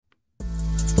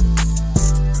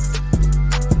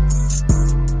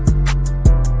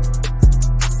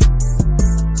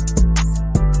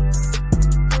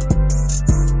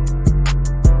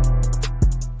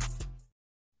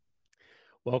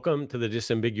Welcome to the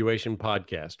Disambiguation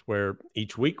podcast, where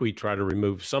each week we try to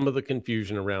remove some of the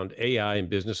confusion around AI and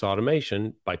business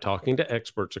automation by talking to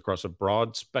experts across a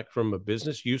broad spectrum of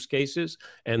business use cases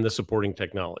and the supporting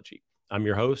technology. I'm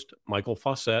your host, Michael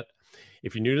Fawcett.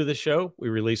 If you're new to the show, we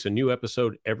release a new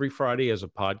episode every Friday as a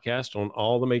podcast on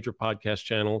all the major podcast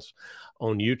channels,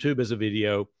 on YouTube as a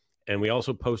video, and we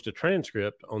also post a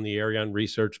transcript on the Arion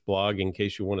Research blog in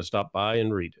case you want to stop by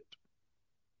and read it.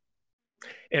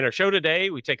 In our show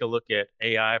today, we take a look at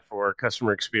AI for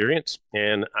customer experience,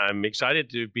 and I'm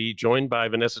excited to be joined by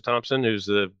Vanessa Thompson, who's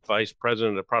the Vice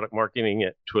President of Product Marketing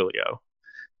at Twilio.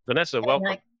 Vanessa, welcome.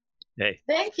 Mike. Hey.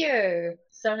 Thank you.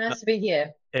 So nice to be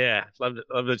here. Yeah, love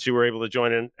that you were able to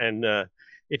join in. And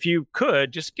if you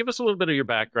could, just give us a little bit of your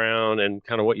background and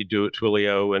kind of what you do at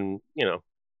Twilio and,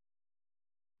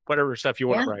 whatever stuff you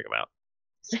want to brag about.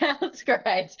 Sounds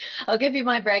great. I'll give you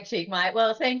my brag sheet, Mike.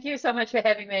 Well, thank you so much for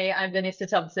having me. I'm Vanessa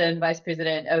Thompson, Vice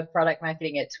President of Product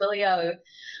Marketing at Twilio.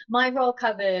 My role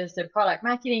covers the product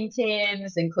marketing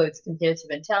teams, includes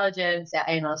competitive intelligence, our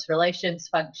analyst relations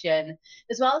function,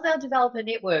 as well as our developer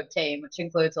network team, which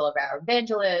includes all of our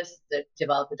evangelists, the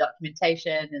developer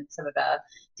documentation, and some of our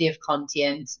dev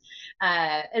content.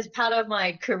 As part of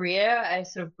my career, I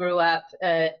sort of grew up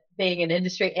being an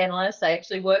industry analyst. I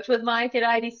actually worked with Mike at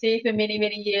IDC for many,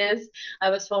 many years. I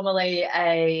was formerly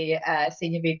a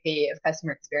senior VP of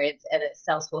customer experience at a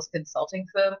Salesforce consulting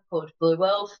firm called Blue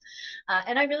Wolf.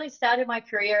 And I really started my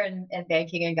career in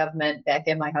banking and government back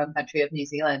in my home country of New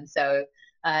Zealand. So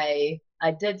I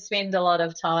did spend a lot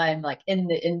of time in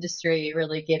the industry,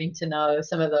 really getting to know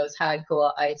some of those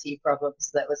hardcore IT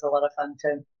problems. That was a lot of fun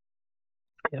too.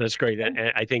 Yeah, that's great. And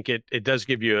I think it does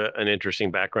give you an interesting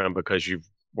background because you've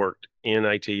worked in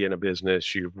IT in a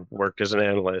business, you've worked as an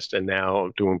analyst, and now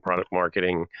doing product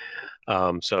marketing.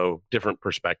 So different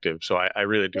perspectives. So I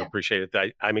really do appreciate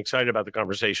it. I'm excited about the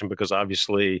conversation because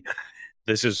obviously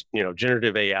this is,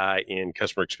 generative AI in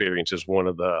customer experience is one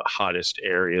of the hottest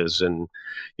areas. And,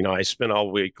 I spent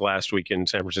all week last week in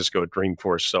San Francisco at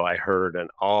Dreamforce, so I heard an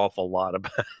awful lot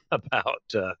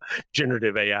about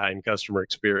generative AI and customer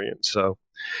experience. So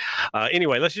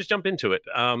anyway, let's just jump into it.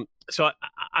 So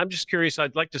I'm just curious,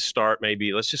 I'd like to start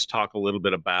let's just talk a little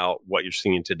bit about what you're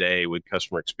seeing today with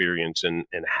customer experience and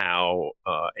how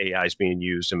AI is being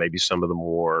used and maybe some of the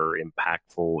more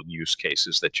impactful use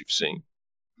cases that you've seen.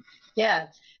 Yeah.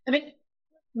 I mean,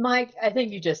 Mike, I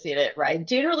think you just said it, right?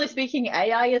 Generally speaking,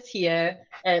 AI is here.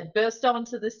 It burst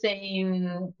onto the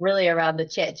scene really around the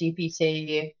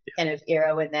ChatGPT kind of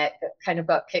era when that kind of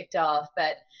got kicked off.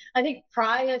 But I think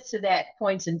prior to that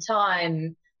point in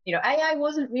time, AI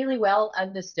wasn't really well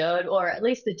understood, or at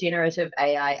least the generative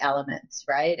AI elements,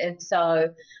 right? And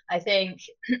so I think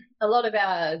a lot of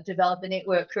our developer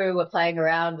network crew were playing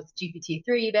around with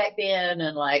GPT-3 back then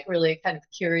and really kind of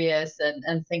curious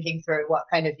and thinking through what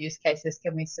kind of use cases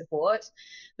can we support.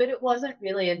 But it wasn't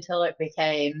really until it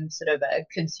became sort of a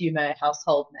consumer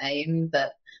household name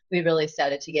that we really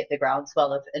started to get the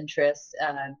groundswell of interest.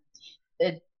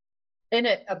 In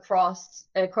it across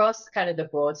kind of the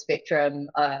broad spectrum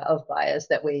of buyers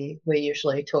that we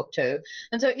usually talk to.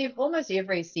 And so almost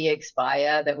every CX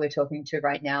buyer that we're talking to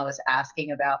right now is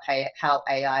asking about how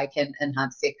AI can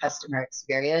enhance their customer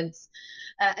experience.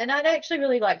 And I'd actually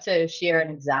really like to share an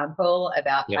example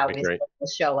about how we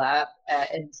show up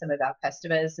in some of our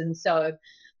customers. And so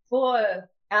for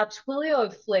our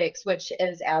Twilio Flex, which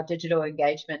is our digital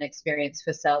engagement experience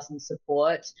for sales and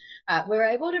support, we're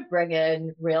able to bring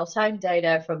in real-time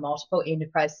data from multiple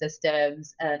enterprise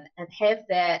systems and have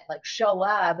that show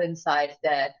up inside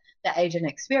the agent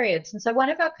experience. And so one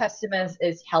of our customers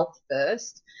is Health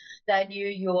First. They're New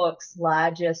York's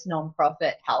largest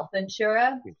nonprofit health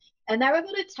insurer. And they're able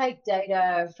to take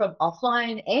data from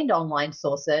offline and online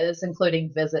sources,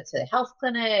 including visits to health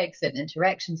clinics and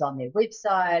interactions on their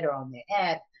website or on their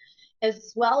app,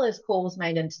 as well as calls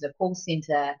made into the call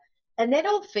center. And that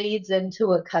all feeds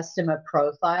into a customer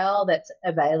profile that's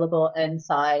available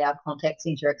inside our contact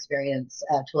center experience,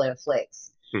 Twilio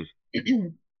Flex.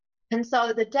 And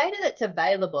so the data that's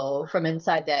available from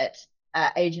inside that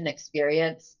agent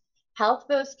experience, Health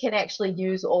First can actually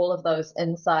use all of those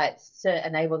insights to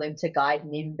enable them to guide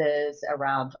members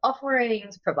around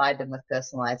offerings, provide them with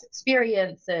personalized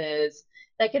experiences.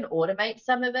 They can automate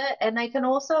some of it, and they can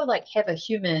also have a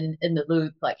human in the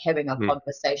loop, having a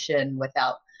conversation with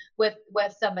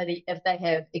somebody if they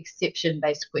have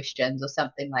exception-based questions or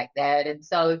something like that. And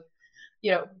so,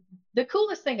 the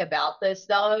coolest thing about this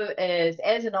though is,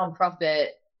 as a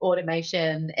nonprofit,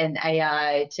 automation and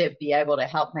AI to be able to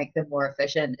help make them more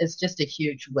efficient is just a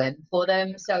huge win for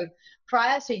them. So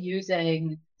prior to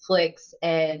using Flex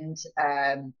and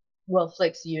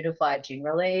Flex Unified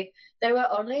generally, they were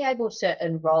only able to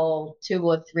enroll 2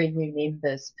 or 3 new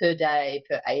members per day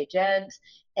per agent.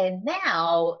 And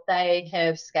now they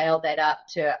have scaled that up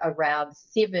to around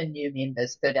 7 new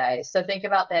members per day. So think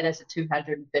about that as a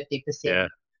 250% Yeah.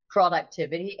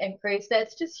 productivity increase.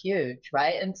 That's just huge,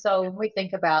 right? And so when we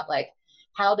think about like,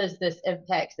 how does this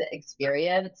impact the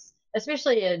experience,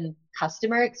 especially in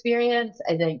customer experience,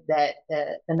 I think that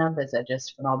the numbers are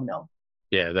just phenomenal.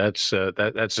 Yeah, that's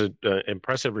an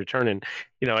impressive return, and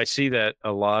I see that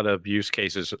a lot of use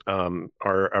cases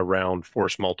are around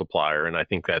force multiplier, and I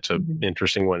think that's an Mm-hmm.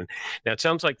 interesting one. Now, it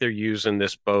sounds like they're using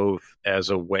this both as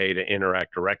a way to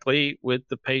interact directly with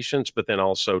the patients, but then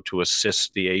also to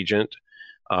assist the agent.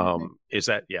 Mm-hmm. Is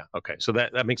that yeah? Okay, so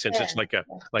that makes sense. It's Yeah.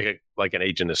 like an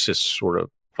agent assist sort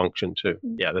of function too.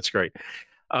 Mm-hmm. Yeah, that's great.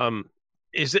 Um,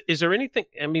 is there anything?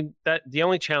 I mean, that the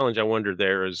only challenge I wonder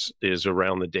there is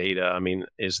around the data. I mean,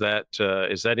 is that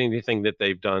anything that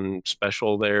they've done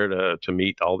special there to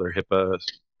meet all their HIPAA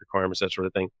requirements, that sort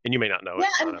of thing? And you may not know, Yeah,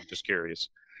 it's fine. I'm just curious.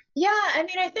 yeah. I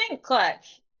mean, I think like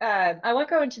I won't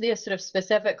go into the sort of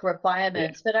specific Yeah.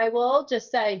 requirements, but I will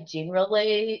just say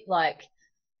generally, like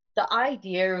the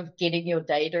idea of getting your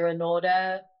data in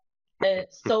order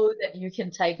so that you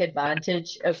can take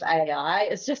advantage of AI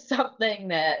is just something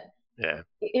that Yeah.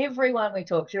 everyone we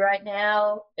talk to right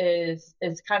now is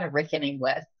kind of reckoning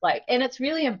with. Like, and it's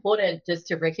really important just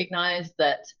to recognize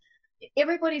that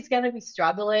everybody's going to be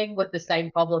struggling with the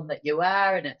same problem that you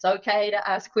are, and it's okay to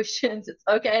ask questions, it's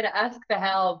okay to ask for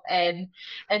help, and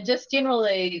just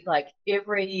generally, like,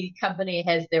 every company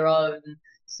has their own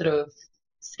sort of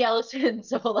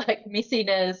skeletons or like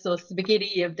messiness or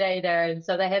spaghetti of data, and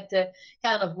so they have to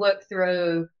kind of work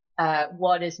through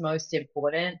what is most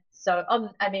important. So,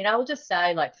 I mean, I will just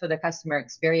say, like, for the customer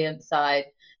experience side,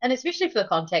 and especially for the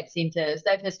contact centers,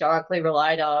 they've historically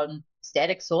relied on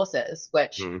static sources,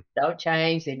 which Mhm. don't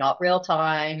change, they're not real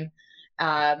time,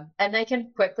 and they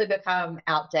can quickly become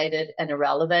outdated and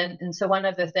irrelevant. And so, one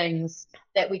of the things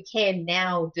that we can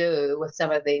now do with some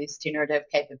of these generative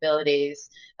capabilities,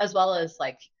 as well as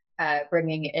like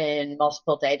bringing in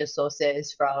multiple data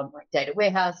sources from like data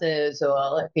warehouses or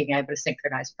like being able to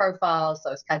synchronize profiles,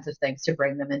 those kinds of things to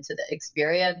bring them into the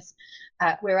experience.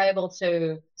 We're able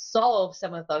to solve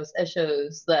some of those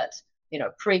issues that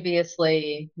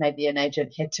previously maybe an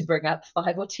agent had to bring up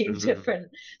 5 or 10 Mhm.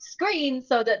 different screens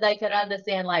so that they could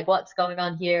understand like what's going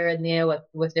on here and there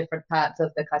with different parts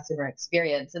of the customer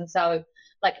experience. And so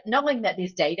like knowing that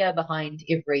there's data behind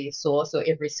every source or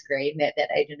every screen that that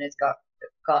agent has got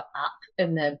up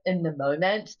in the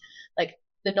moment, like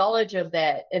the knowledge of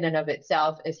that in and of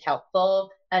itself is helpful,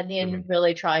 and then Mhm.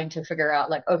 really trying to figure out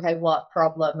like, okay, what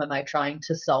problem am I trying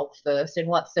to solve first, and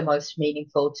what's the most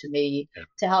meaningful to me Yeah.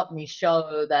 to help me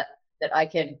show that I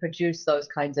can produce those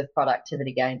kinds of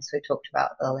productivity gains we talked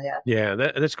about earlier. Yeah,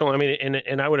 that's cool. I mean,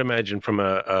 and I would imagine from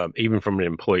a even from an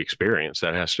employee experience,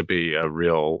 that has to be a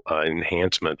real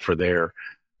enhancement for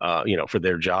for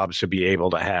their jobs to be able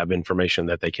to have information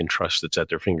that they can trust that's at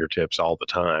their fingertips all the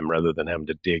time, rather than having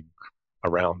to dig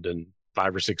around in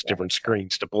 5 or 6 Yeah. different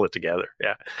screens to pull it together.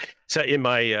 Yeah. So in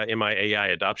my AI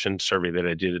adoption survey that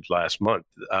I did last month,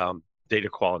 data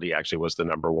quality actually was the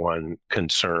number one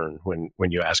concern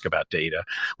when you ask about data,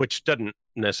 which doesn't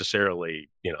necessarily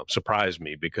surprise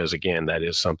me, because again, that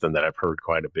is something that I've heard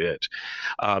quite a bit.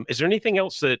 Is there anything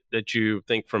else that you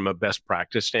think from a best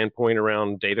practice standpoint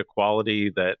around data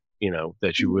quality that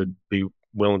that you would be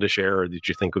willing to share, or that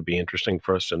you think would be interesting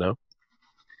for us to know?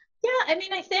 Yeah, I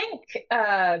mean, I think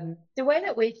the way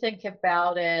that we think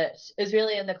about it is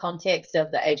really in the context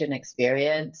of the agent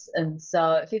experience. And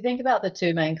so, if you think about the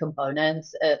two main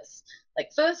components, it's like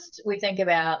first we think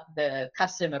about the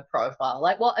customer profile,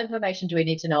 like what information do we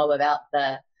need to know about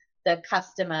the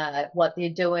customer, what they're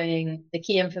doing, the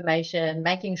key information,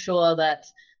 making sure that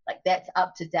like that's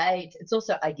up to date. It's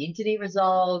also identity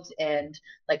resolved, and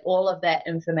like all of that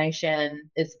information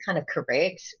is kind of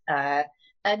correct.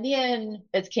 And then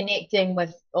it's connecting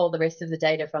with all the rest of the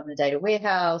data from the data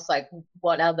warehouse, like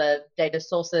what other data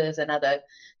sources and other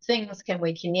things can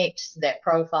we connect to that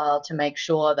profile to make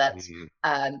sure that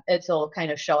Mhm. it's all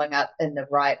kind of showing up in the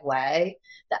right way.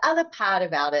 The other part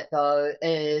about it, though,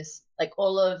 is like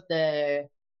all of the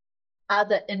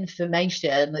other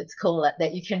information, let's call it,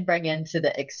 that you can bring into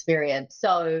the experience.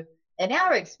 So in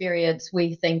our experience,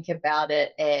 we think about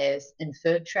it as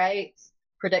inferred traits,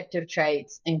 predictive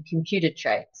traits, and computed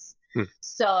traits. Hmm.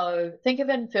 So think of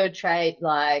inferred trait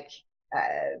like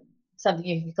something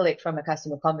you can collect from a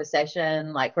customer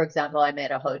conversation. Like, for example, I'm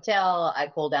at a hotel, I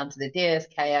call down to the desk,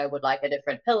 hey, I would like a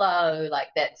different pillow. Like,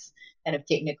 that's kind of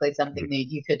technically something Mhm.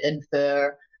 that you could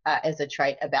infer as a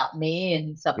trait about me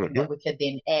and something Mm-hmm. that we could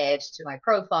then add to my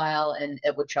profile and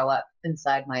it would show up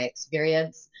inside my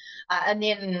experience. And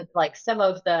then like some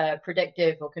of the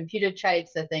predictive or computed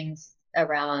traits are things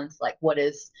around like what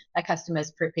is a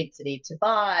customer's propensity to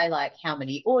buy, like how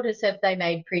many orders have they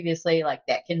made previously, like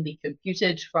that can be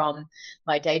computed from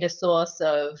my data source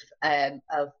of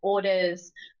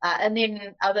orders, and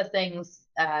then other things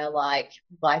like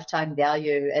lifetime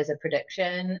value as a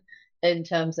prediction in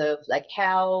terms of like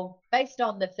how, based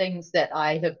on the things that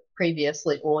I have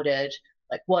previously ordered,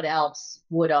 like what else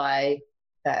would I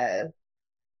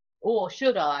or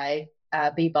should I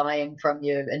be buying from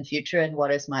you in future, and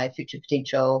what is my future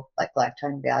potential like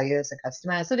lifetime value as a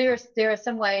customer? So there are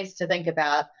some ways to think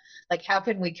about like how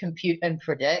can we compute and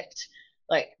predict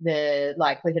like the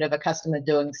likelihood of a customer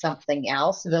doing something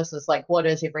else versus like what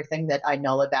is everything that I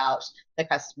know about the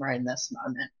customer in this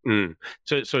moment.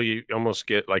 So you almost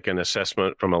get like an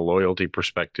assessment from a loyalty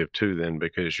perspective too, then,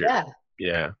 because you're,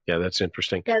 Yeah, yeah, that's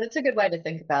interesting. yeah, that's a good way to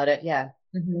think about it. Yeah.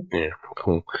 Mm-hmm. Yeah,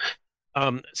 cool.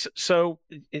 So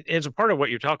as a part of what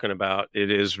you're talking about,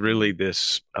 it is really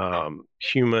this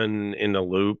human in the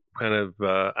loop kind of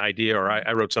idea, or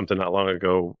I wrote something not long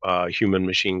ago, human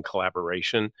machine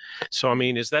collaboration. So, I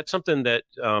mean, is that something that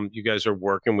you guys are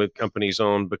working with companies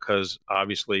on? Because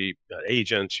obviously,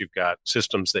 agents, you've got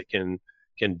systems that can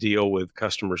deal with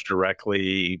customers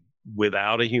directly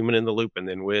without a human in the loop, and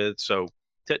then with. So,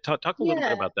 talk a little bit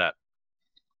Yeah. about that.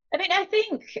 I mean, I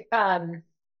think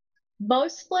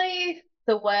mostly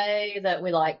the way that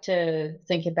we like to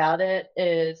think about it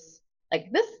is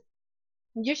like this,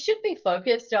 you should be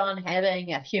focused on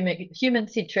having a human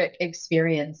centric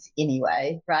experience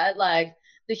anyway, right? Like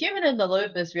the human in the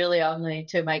loop is really only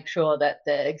to make sure that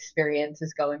the experience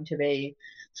is going to be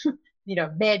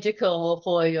magical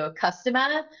for your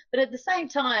customer, but at the same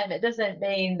time it doesn't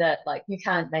mean that like you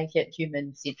can't make it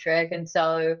human centric. And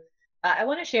so I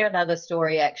want to share another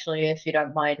story, actually, if you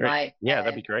don't mind, Great. Mike, Yeah,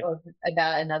 that'd be great.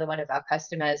 about another one of our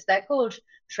customers. They're called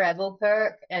Travel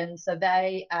Perk, and so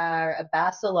they are a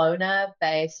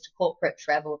Barcelona-based corporate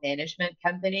travel management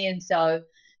company. And so,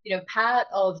 part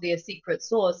of their secret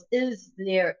sauce is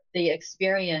the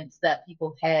experience that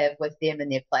people have with them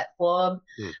and their platform.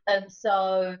 Mm. And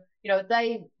so,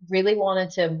 they really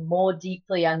wanted to more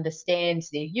deeply understand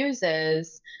their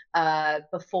users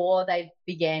before they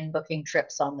began booking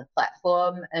trips on the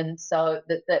platform. And so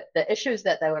the issues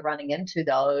that they were running into,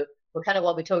 though, were kind of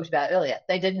what we talked about earlier.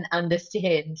 They didn't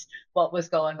understand what was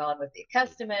going on with their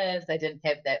customers. They didn't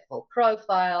have that full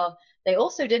profile. They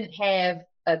also didn't have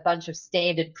a bunch of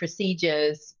standard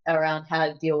procedures around how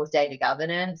to deal with data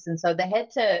governance. And so they had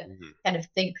to kind of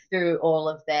think through all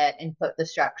of that and put the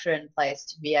structure in place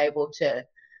to be able to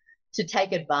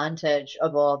take advantage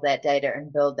of all of that data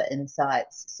and build the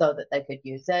insights so that they could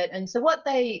use it. And so what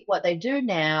they do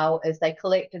now is they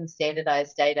collect and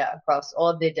standardize data across all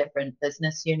of their different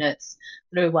business units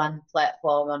through one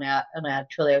platform on our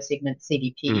Twilio segment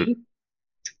CDP.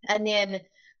 And then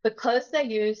because they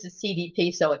use the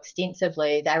CDP so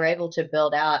extensively, they're able to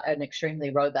build out an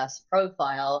extremely robust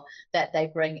profile that they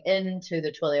bring into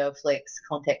the Twilio Flex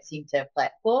contact center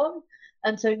platform.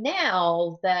 And so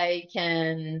now they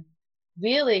can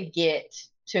really get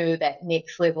to that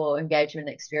next level engagement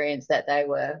experience that they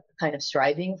were kind of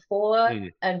striving for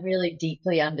and really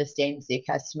deeply understands their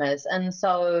customers. And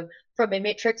so from a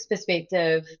metrics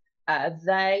perspective,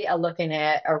 they are looking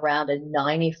at around a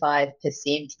 95%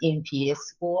 NPS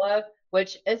score,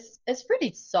 which is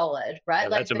pretty solid, right? Yeah,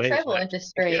 Like that's the amazing. travel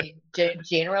industry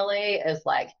generally is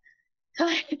like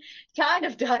kind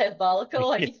of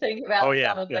diabolical when you think about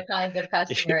some of the kinds of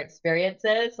customer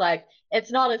experiences. Like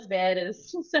it's not as bad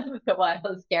as some of the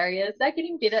wireless carriers. They're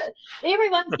getting better.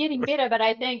 Everyone's getting better, but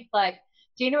I think like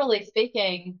generally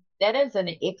speaking, that is an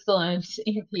excellent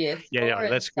NPS score.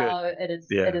 That's so good.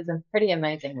 it is a pretty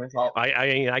amazing result.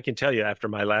 I can tell you, after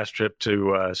my last trip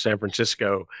to San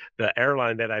Francisco, the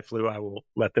airline that I flew, I will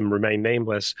let them remain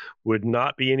nameless, would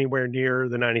not be anywhere near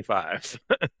the 95.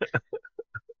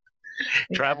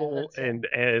 Travel, and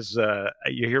as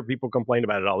you hear people complain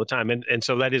about it all the time, and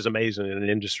so that is amazing in an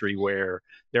industry where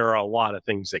there are a lot of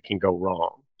things that can go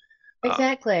wrong.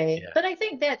 Exactly. But I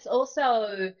think that's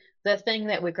also the thing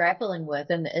that we're grappling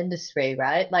with in the industry,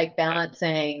 right? Like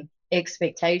balancing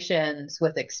expectations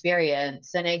with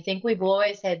experience. And I think we've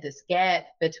always had this gap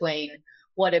between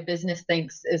what a business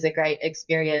thinks is a great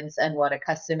experience and what a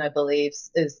customer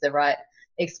believes is the right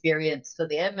experience for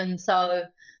them. And so,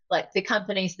 like the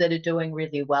companies that are doing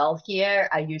really well here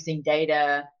are using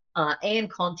data and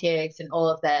context and all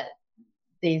of that,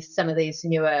 some of these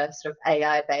newer sort of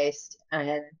AI based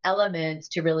elements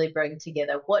to really bring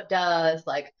together what does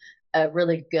like a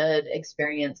really good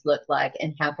experience look like,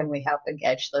 and how can we help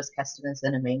engage those customers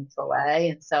in a meaningful way?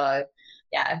 And so,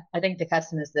 yeah, I think the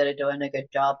customers that are doing a good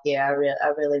job here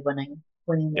are really winning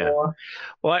Yeah. more.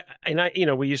 Well,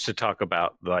 we used to talk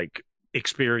about like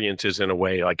experiences in a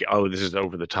way like, oh, this is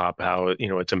over the top, how,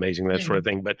 it's amazing, that sort of Mm,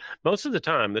 thing. But most of the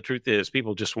time, the truth is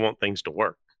people just want things to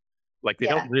work. Like they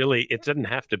don't yeah, really, it doesn't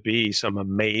have to be some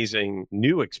amazing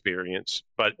new experience,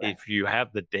 but right. if you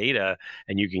have the data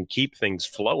and you can keep things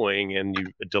flowing and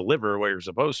you deliver what you're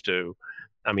supposed to,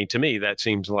 I mean, to me, that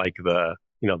seems like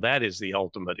that is the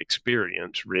ultimate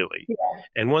experience, really. Yeah.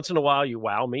 And once in a while, you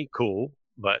wow me, cool.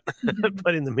 But Mhm.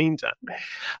 but in the meantime,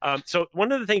 Yeah. so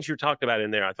one of the things you talked about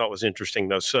in there, I thought was interesting,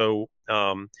 though. So,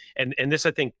 and this,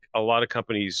 I think, a lot of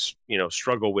companies,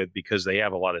 struggle with because they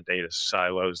have a lot of data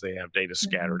silos, they have data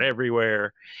scattered Mhm.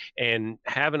 everywhere, and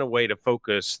having a way to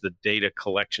focus the data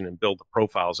collection and build the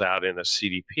profiles out in a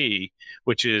CDP,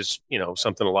 which is,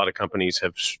 something a lot of companies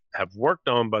have worked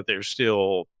on, but they're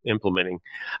still implementing.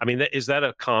 I mean, is that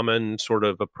a common sort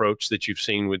of approach that you've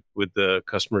seen with the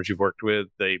customers you've worked with?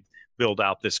 They build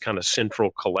out this kind of central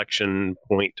collection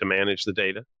point to manage the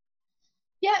data?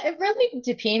 Yeah, it really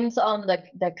depends on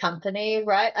the company,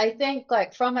 right? I think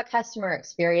like from a customer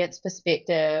experience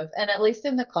perspective, and at least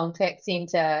in the contact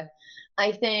center,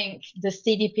 I think the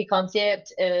CDP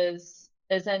concept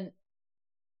isn't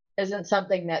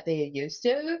something that they're used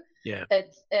to. Yeah.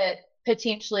 It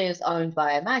potentially is owned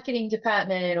by a marketing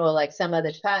department or like some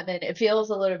other department. It feels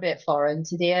a little bit foreign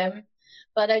to them.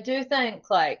 But I do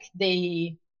think like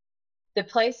the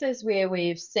places where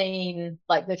we've seen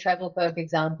like the travel perk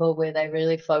example where they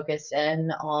really focus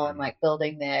in on Mhm. like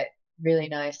building that really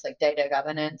nice like data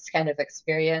governance kind of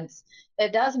experience,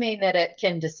 it does mean that it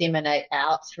can disseminate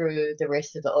out through the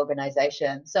rest of the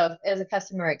organization. So as a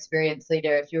customer experience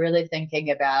leader, if you're really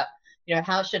thinking about,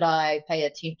 how should I pay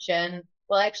attention,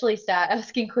 well, actually start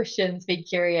asking questions, be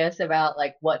curious about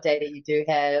like what data you do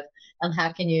have and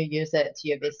how can you use it to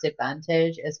your best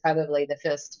advantage is probably the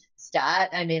first start.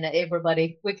 I mean,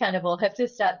 everybody, we kind of all have to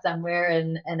start somewhere,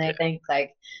 and I Yeah. think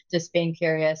like just being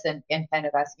curious and kind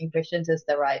of asking questions is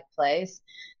the right place.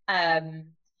 Um,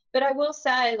 but I will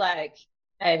say, like,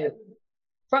 uh,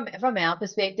 from our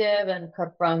perspective and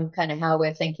from kind of how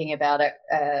we're thinking about it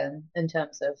in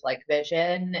terms of like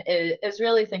vision is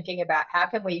really thinking about how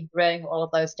can we bring all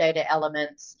of those data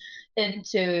elements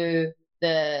into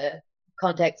the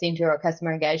contact center or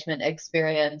customer engagement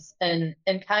experience in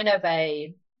kind of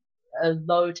a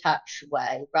low touch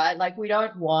way, right? Like we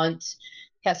don't want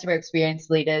customer experience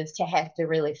leaders to have to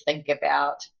really think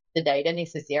about the data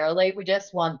necessarily. We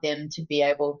just want them to be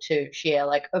able to share,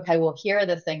 like, okay, well, here are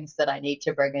the things that I need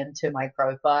to bring into my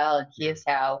profile, and Mhm. here's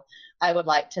how I would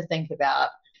like to think about,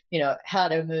 how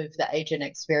to move the agent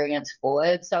experience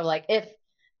forward. So, like,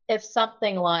 if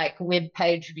something like web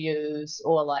page views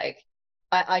or like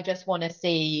I just want to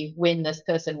see when this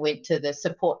person went to the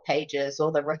support pages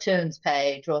or the returns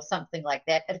page or something like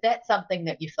that. If that's something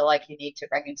that you feel like you need to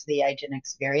bring into the agent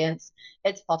experience,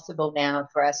 it's possible now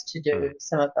for us to Mhm. do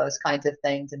some of those kinds of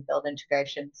things and build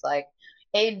integrations like,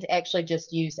 and actually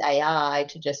just use AI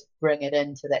to just bring it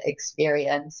into the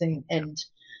experience. And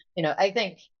I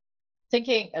think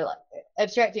thinking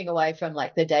abstracting away from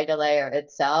like the data layer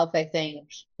itself, I think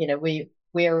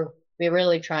we're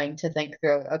really trying to think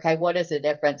through, okay, what is the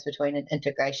difference between an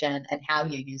integration and how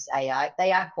you use AI?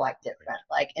 They are quite different.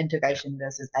 Like Yeah. integration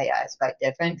versus AI is quite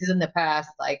different because in the past,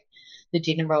 like the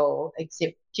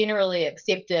generally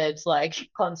accepted like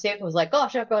concept was like,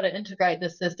 gosh, I've got to integrate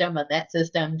this system and that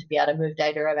system to be able to move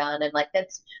data around, and like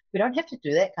that's we don't have to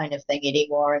do that kind of thing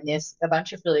anymore. And there's a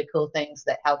bunch of really cool things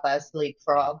that help us Mhm.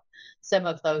 leapfrog some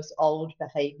of those old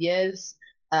behaviors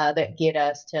that get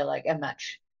us to like a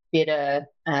much better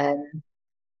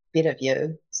better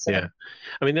view. Yeah. So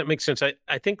I mean, that makes sense.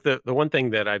 I think the one thing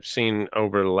that I've seen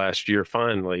over the last year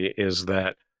finally is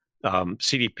that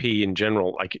CDP in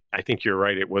general, like I think you're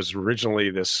right, it was originally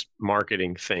this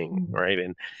marketing thing, mm, right?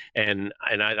 And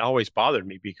it always bothered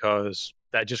me because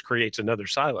that just creates another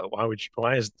silo.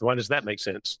 Why does that make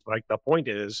sense? Like the point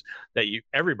is that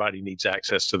everybody needs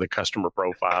access to the customer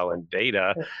profile and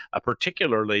data,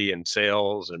 particularly in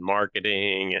sales and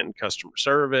marketing and customer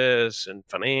service and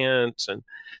finance. And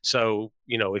so,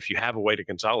 if you have a way to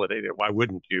consolidate it, why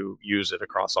wouldn't you use it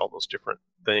across all those different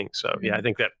things? So, yeah, I mm.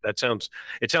 think it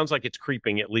sounds like it's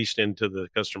creeping at least into the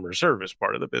customer service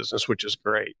part of the business, which is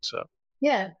great. So,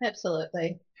 Yeah,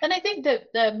 absolutely. And I think that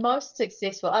the most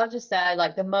successful, I'll just say,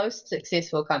 like the most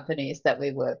successful companies that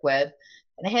we work with,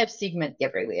 they have segment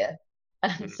everywhere.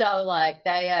 And mm, so, like,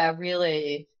 they are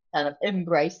really kind of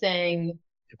embracing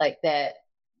like that,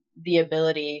 the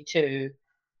ability to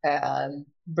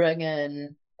bring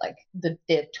in like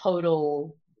their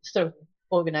total sort of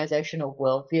organizational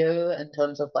worldview in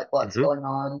terms of like what's Hmm. going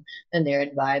on in their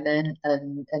environment,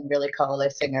 and really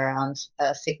coalescing around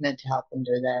a segment to help them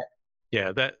do that.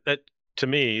 Yeah, that to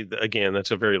me, again,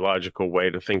 that's a very logical way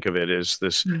to think of it. Is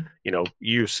this, Mm.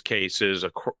 use cases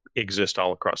exist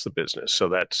all across the business. So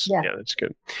that's Yeah. yeah, that's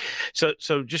good.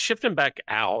 So just shifting back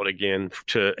out again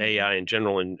to AI in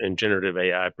general, and generative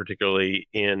AI, particularly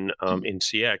in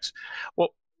CX.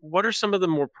 What are some of the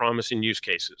more promising use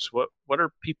cases? What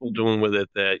are people doing with it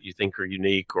that you think are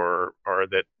unique, or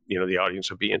that the audience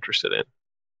would be interested in?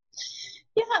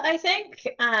 Yeah, I think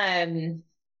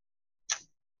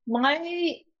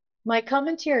my my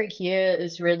commentary here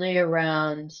is really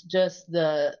around just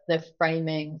the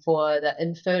framing for the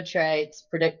inferred traits,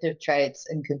 predictive traits,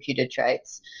 and computed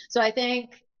traits. So I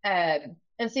think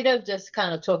instead of just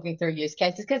kind of talking through use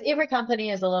cases, because every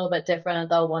company is a little bit different,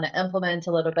 they'll want to implement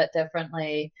a little bit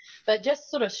differently, but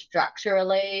just sort of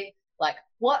structurally, like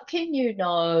what can you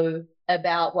know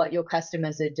about what your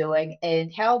customers are doing,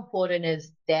 and how important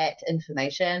is that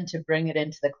information to bring it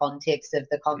into the context of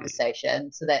the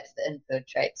conversation? So that's the inferred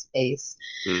traits piece.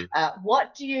 Mm-hmm.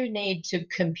 What do you need to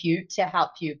compute to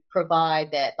help you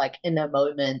provide that like in a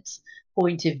moment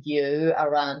point of view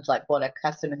around like what a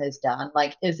customer has done?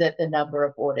 Like, is it the number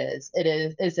of orders?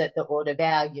 Is it the order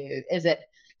value? Is it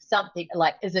something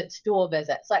like, is it store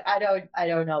visits? Like, I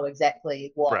don't know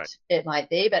exactly what Right. it might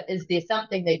be, but is there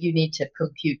something that you need to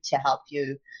compute to help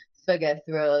you figure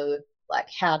through like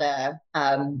how to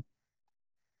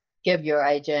give your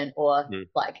agent or Mm-hmm.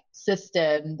 like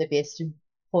system the best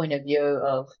point of view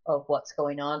of what's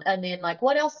going on? And then like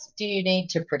what else do you need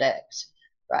to predict?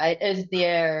 Right? Is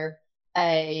there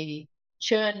a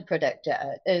churn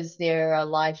predictor? Is there a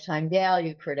lifetime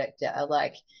value predictor?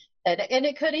 Like, and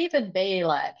it could even be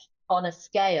like on a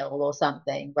scale or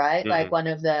something, right? Like Mm-hmm. one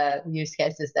of the use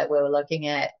cases that we were looking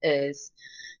at is,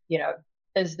 you know,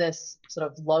 is this sort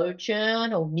of low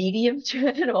churn or medium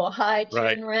churn or high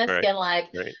Right. churn risk? Right. And like,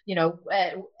 Right.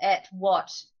 at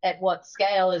what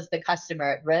scale is the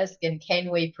customer at risk? And can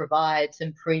we provide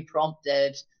some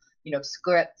pre-prompted,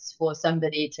 scripts for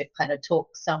somebody to kind of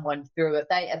talk someone through if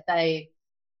they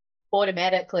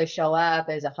automatically show up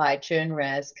as a high churn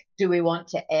risk? Do we want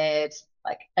to add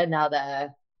like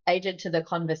another agent to the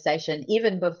conversation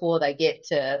even before they get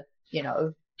to,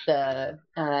 the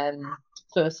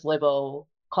first level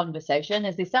conversation?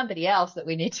 Is there somebody else that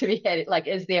we need to be at? Like,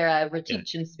 is there a Yeah.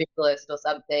 retention specialist or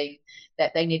something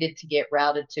that they needed to get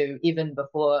routed to even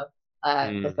before the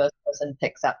Mm. first person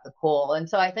picks up the call? And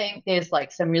so I think there's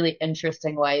like some really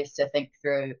interesting ways to think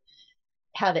through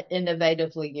how to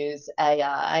innovatively use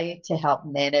AI to help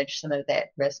manage some of that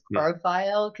risk Mm.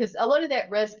 profile. Because a lot of that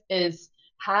risk is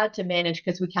hard to manage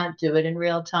because we can't do it in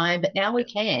real time, but now we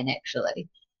Yeah. can actually.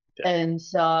 Yeah. And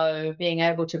so being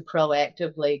able to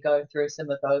proactively go through some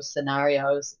of those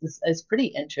scenarios is pretty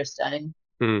interesting.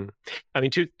 Hmm. I mean,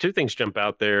 two things jump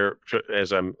out there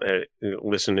as I'm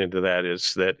listening to that,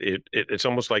 is that it's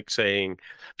almost like saying,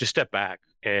 just step back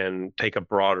and take a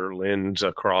broader lens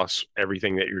across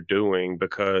everything that you're doing,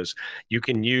 because you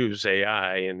can use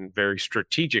AI in very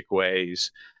strategic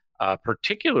ways,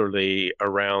 particularly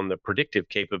around the predictive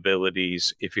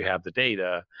capabilities if you have the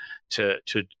data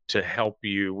to help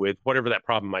you with whatever that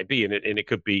problem might be, and it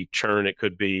could be churn, it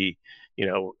could be you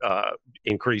know uh,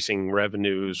 increasing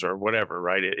revenues or whatever,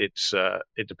 right? It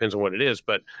depends on what it is,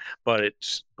 but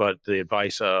the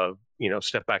advice of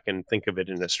step back and think of it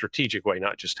in a strategic way,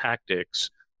 not just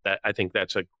tactics. That I think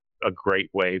that's a great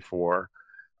way for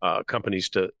companies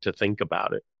to think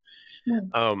about it.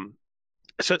 Hmm. Um,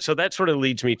 so that sort of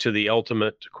leads me to the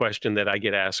ultimate question that I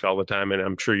get asked all the time, and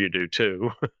I'm sure you do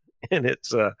too. And it's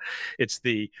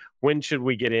the, when should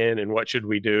we get in, and what should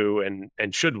we do, and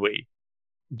should we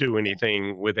do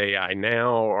anything with AI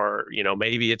now, or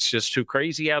maybe it's just too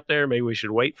crazy out there. Maybe we should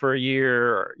wait for a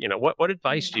year, or what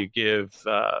advice do you give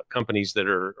companies that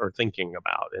are thinking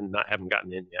about and not haven't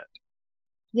gotten in yet?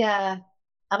 Yeah.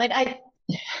 I mean,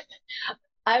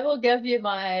 I will give you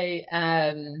my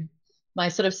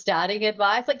sort of starting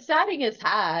advice. Like starting is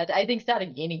hard. I think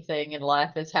starting anything in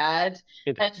life is hard.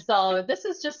 It And is. so this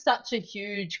is just such a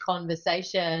huge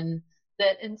conversation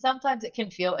and sometimes it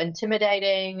can feel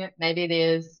intimidating. Maybe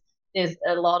there's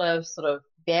a lot of sort of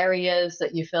barriers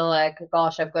that you feel like,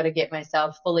 gosh, I've got to get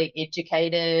myself fully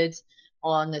educated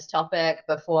on this topic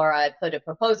before I put a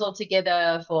proposal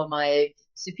together for my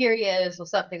superiors or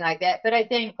something like that. But I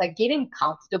think like getting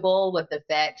comfortable with the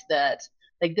fact that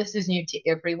like this is new to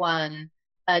everyone,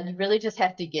 and you really just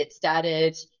have to get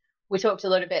started we talked a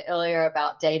little bit earlier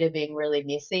about data being really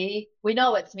messy. We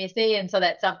know it's messy, and so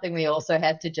that's something we also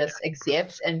have to just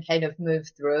accept and kind of move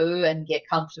through and get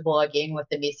comfortable again with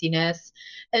the messiness.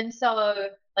 And so,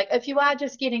 like, if you are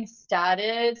just getting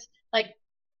started, like,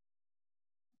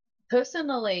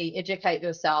 personally educate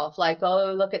yourself, like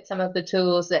go look at some of the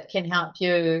tools that can help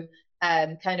you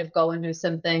kind of go into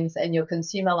some things in your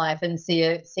consumer life and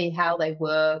see how they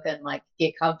work and like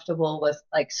get comfortable with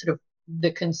like sort of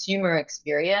the consumer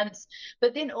experience,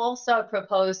 but then also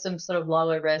propose some sort of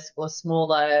lower risk or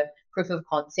smaller proof of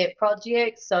concept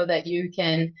projects so that you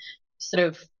can sort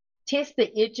of test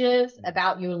the edges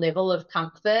about your level of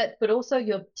comfort, but also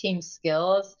your team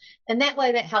skills. And that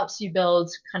way, that helps you build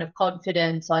kind of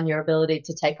confidence on your ability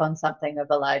to take on something of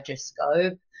a larger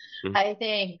scope. Mm. I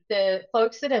think the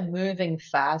folks that are moving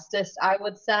fastest, I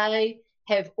would say,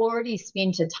 have already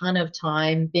spent a ton of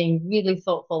time being really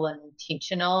thoughtful and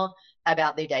intentional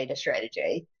about their data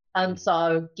strategy. And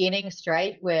so getting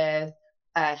straight with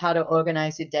how to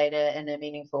organize your data in a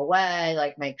meaningful way,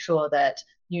 like make sure that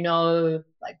you know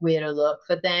like where to look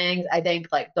for things. I think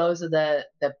like those are the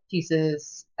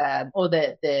pieces or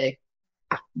the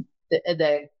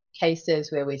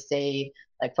cases where we see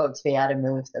like folks be able to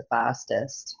move the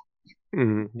fastest.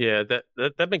 Yeah,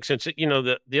 that makes sense. You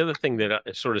know, the other thing that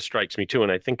sort of strikes me too, when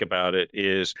I think about it,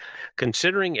 is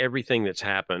considering everything that's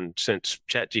happened since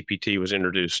ChatGPT was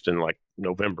introduced in like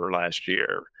November last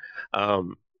year,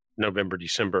 November,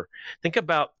 December. Think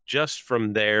about just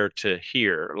from there to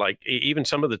here, like even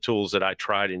some of the tools that I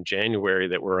tried in January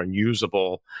that were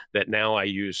unusable that now I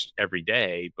use every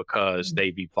day because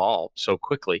they've evolved so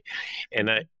quickly. And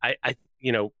I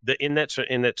you know, in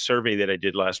that survey that I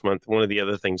did last month, one of the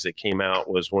other things that came out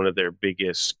was one of their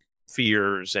biggest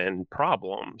fears and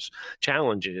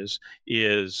challenges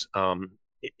is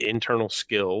internal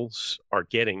skills are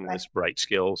getting this right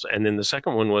skills, and then the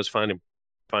second one was finding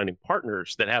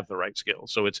partners that have the right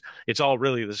skills. So it's all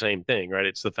really the same thing, right?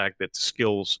 It's the fact that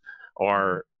skills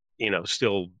are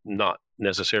still not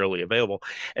necessarily available,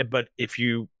 but if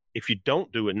you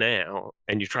don't do it now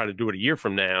and you try to do it a year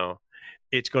from now,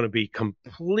 it's going to be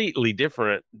completely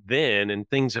different then, and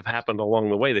things have happened along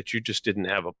the way that you just didn't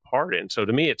have a part in. So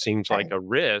to me, it seems like a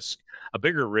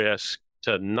bigger risk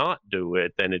to not do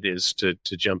it than it is to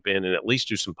jump in and at least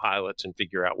do some pilots and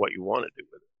figure out what you want to do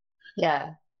with it.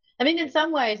 Yeah. I mean, in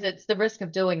some ways, it's the risk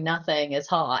of doing nothing is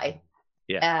high.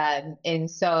 Yeah.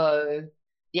 And so,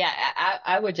 yeah,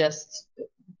 I would just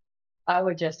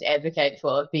advocate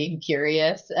for being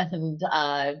curious and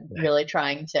really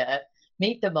trying to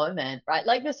meet the moment, right?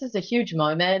 Like this is a huge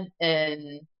moment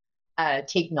in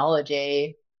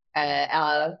technology.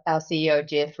 Our CEO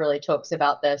Jeff really talks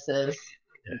about this as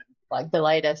like the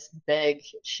latest big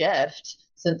shift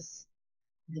since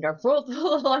for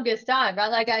the longest time,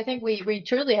 right? Like I think we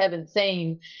truly haven't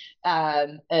seen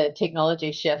a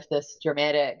technology shift this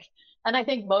dramatic, and I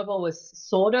think mobile was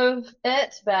sort of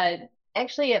it, but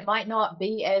actually it might not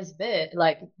be as big.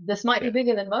 Like this might be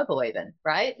bigger than mobile even,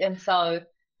 right? And so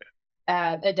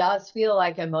it does feel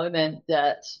like a moment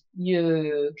that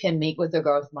you can meet with a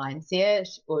growth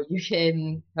mindset, or you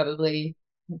can probably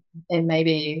and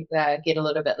maybe get a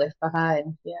little bit left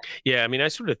behind. Yeah. Yeah, I mean, I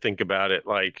sort of think about it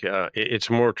like it's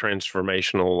more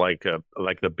transformational,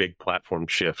 like the big platform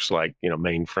shifts, like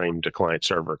mainframe to client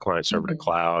server to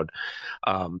cloud,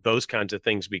 those kinds of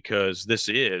things, because this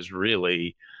is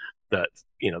really the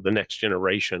the next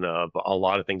generation of a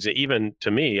lot of things. Even to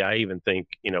me, I even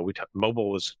think mobile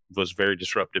was very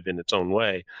disruptive in its own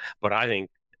way, but I think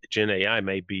Gen AI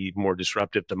may be more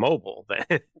disruptive to mobile than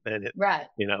it, Right.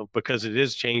 because it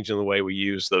is changing the way we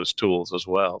use those tools as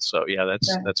well. So yeah,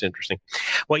 that's interesting.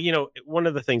 Well, one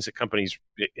of the things that companies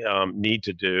need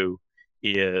to do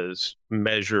is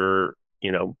measure,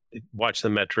 watch the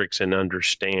metrics and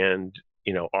understand,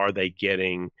 are they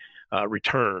getting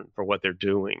return for what they're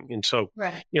doing? And so,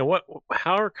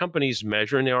 how are companies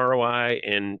measuring the ROI,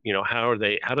 and how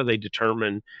do they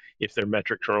determine if their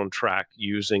metrics are on track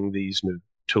using these new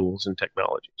tools and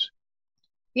technologies?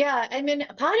 Yeah, I mean,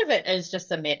 part of it is just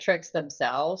the metrics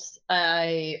themselves.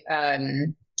 I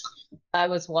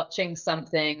was watching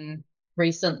something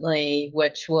recently,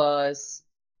 which was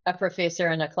a professor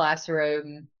in a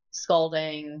classroom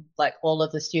scolding like all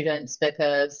of the students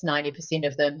because 90%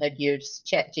 of them had used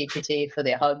ChatGPT for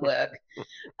their homework.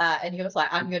 And he was like,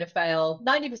 I'm going to fail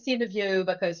 90% of you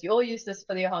because you all use this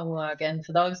for your homework. And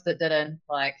for those that didn't,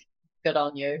 like, good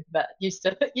on you. But you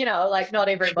still, like not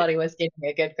everybody was getting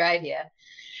a good grade here.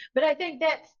 But I think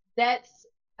that's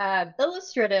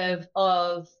illustrative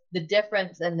of the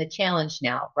difference and the challenge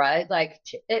now, right? Like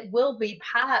it will be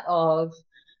part of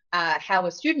how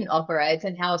a student operates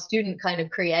and how a student kind of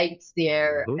creates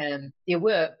their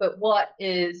work, but what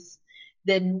is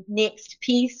the next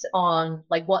piece on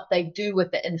like what they do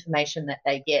with the information that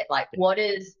they get? Like, what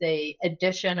is the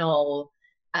additional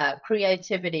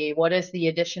creativity? What is the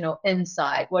additional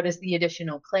insight? What is the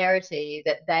additional clarity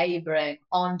that they bring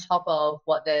on top of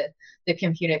what the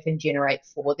computer can generate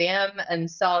for them? And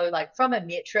so, like, from a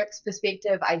metrics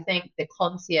perspective, I think the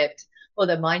concept or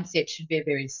the mindset should be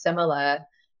very similar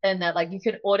in that, like, you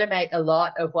can automate a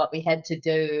lot of what we had to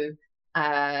do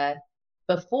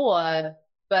before,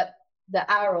 but the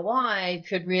ROI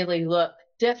could really look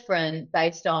different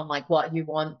based on like what you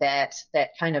want that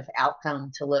kind of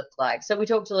outcome to look like. So we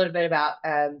talked a little bit about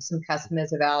some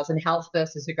customers of ours, and Health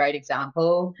First is a great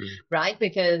example, right?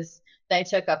 Because they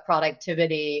took a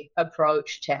productivity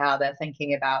approach to how they're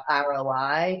thinking about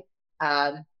ROI.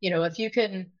 If you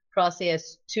can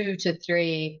process 2 to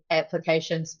 3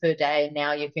 applications per day,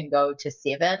 now you can go to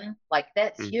 7. Like,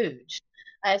 that's huge.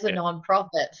 As a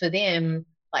nonprofit, for them,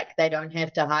 like, they don't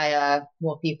have to hire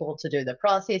more people to do the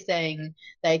processing.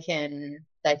 They can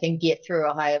get through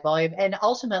a higher volume, and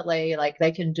ultimately, like,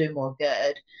 they can do more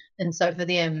good. And so for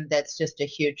them, that's just a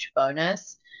huge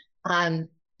bonus. I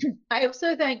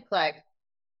also think, like,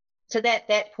 to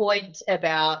that point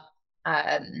about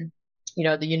the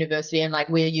university and like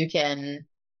where you can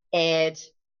add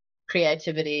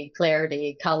creativity,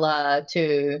 clarity, color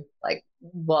to like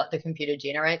what the computer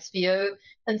generates for you.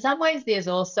 In some ways, there's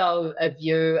also a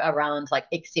view around like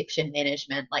exception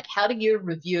management. Like, how do you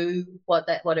review what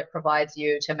it provides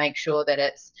you to make sure that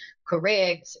it's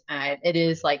correct and it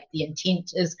is like the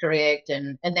intent is correct,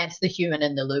 and that's the human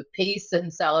in the loop piece.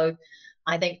 And so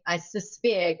I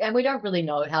suspect, and we don't really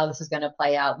know how this is going to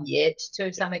play out yet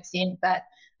to some extent, but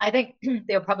I think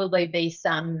there'll probably be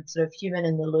some sort of human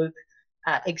in the loop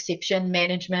exception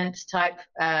management type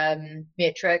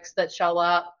metrics that show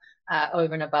up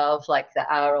over and above like the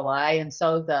ROI. And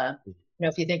so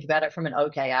if you think about it from an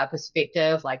OKR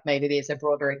perspective, like maybe there's a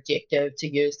broader objective to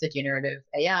use the generative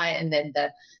AI, and then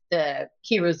the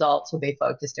key results will be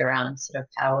focused around sort of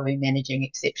how are we managing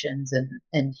exceptions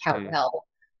and how well,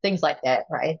 things like that,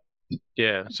 right?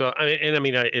 Yeah. So,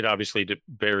 it obviously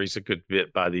varies a good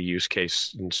bit by the use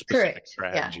case and specific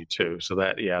strategy too. So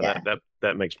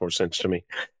that makes more sense to me.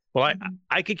 Well,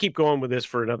 I could keep going with this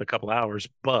for another couple hours,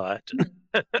 but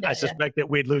I suspect that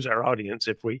we'd lose our audience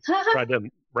if we tried to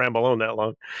ramble on that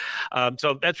long.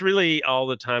 So that's really all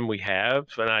the time we have.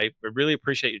 And I really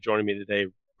appreciate you joining me today.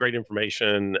 Great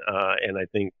information. And I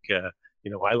think,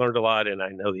 I learned a lot, and I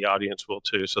know the audience will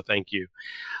too. So thank you.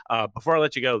 Before I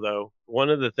let you go, though, one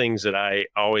of the things that I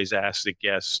always ask the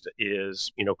guest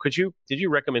is, did you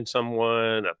recommend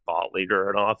someone, a thought leader,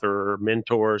 an author,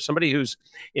 mentor, somebody who's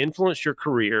influenced your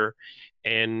career,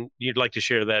 and you'd like to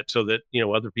share that so that,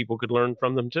 other people could learn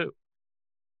from them too?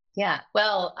 Yeah.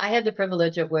 Well, I had the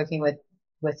privilege of working with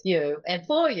you and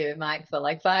for you, Mike, for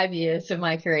like 5 years of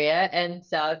my career. And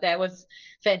so that was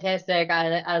fantastic.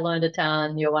 I learned a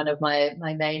ton. You're one of my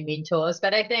main mentors.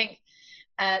 But I think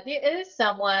there is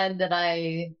someone that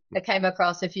I came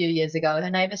across a few years ago.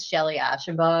 Her name is Shelley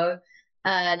Archambault.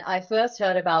 And I first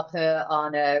heard about her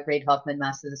on a Reid Hoffman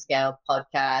Masters of Scale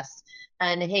podcast.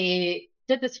 And he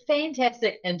did this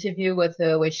fantastic interview with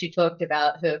her where she talked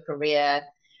about her career.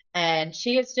 And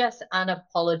she is just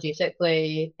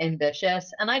unapologetically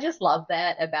ambitious. And I just love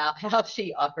that about how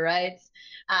she operates.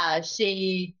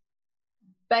 She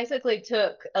basically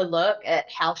took a look at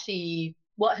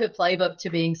what her playbook to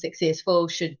being successful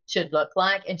should look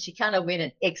like. And she kind of went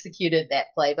and executed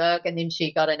that playbook. And then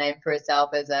she got a name for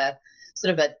herself as a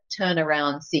sort of a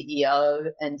turnaround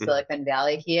CEO in Silicon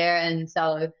Valley here. And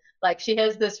so, like, she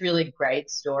has this really great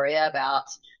story about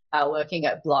working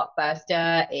at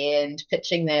Blockbuster and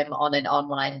pitching them on an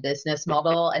online business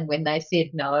model. And when they said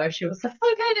no, she was like,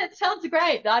 okay, that sounds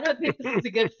great. I don't think this is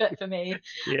a good fit for me.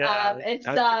 And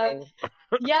so,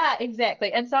 yeah,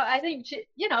 exactly. And so I think,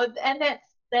 and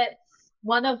that's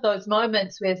one of those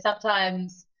moments where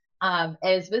sometimes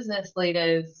as business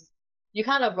leaders, you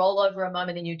kind of roll over a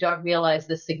moment and you don't realize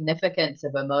the significance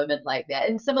of a moment like that.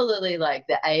 And similarly, like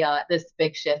the AI, this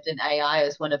big shift in AI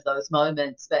is one of those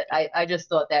moments. But I just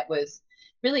thought that was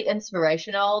really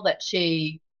inspirational that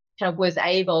she kind of was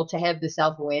able to have the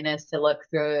self-awareness to look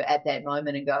through at that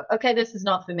moment and go, okay, this is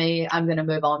not for me. I'm going to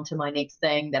move on to my next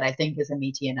thing that I think is a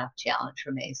meaty enough challenge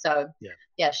for me. So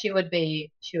yeah, she would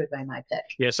be my pick.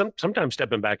 Yeah, sometimes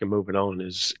stepping back and moving on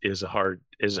is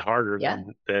harder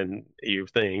than you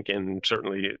think, and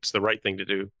certainly it's the right thing to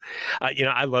do.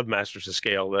 I love Masters of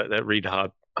Scale. That Reid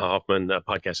Hoffman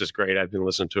podcast is great. I've been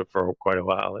listening to it for quite a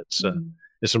while. It's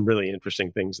there's some really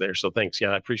interesting things there. So thanks.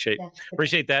 Yeah, I appreciate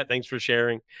that. Thanks for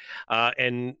sharing.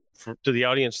 And to the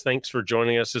audience, thanks for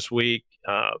joining us this week.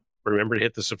 Remember to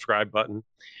hit the subscribe button.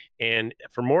 And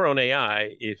for more on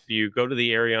AI, if you go to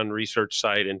the Arion Research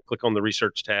site and click on the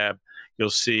research tab,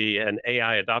 you'll see an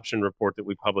AI adoption report that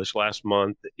we published last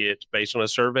month. It's based on a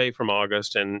survey from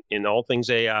August. And in all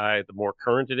things AI, the more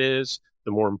current it is,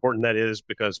 the more important that is,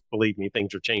 because believe me,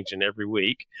 things are changing every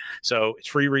week. So it's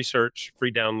free research,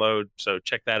 free download. So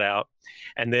check that out.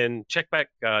 And then check back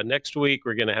next week.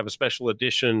 We're going to have a special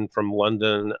edition from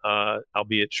London. I'll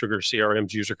be at Sugar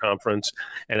CRM's user conference,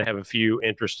 and I have a few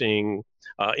interesting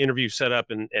interviews set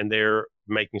up, and they're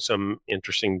making some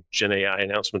interesting Gen AI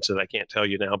announcements that I can't tell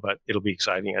you now, but it'll be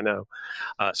exciting, I know.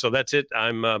 So that's it.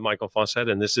 I'm Michael Fawcett,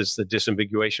 and this is the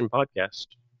Disambiguation Podcast.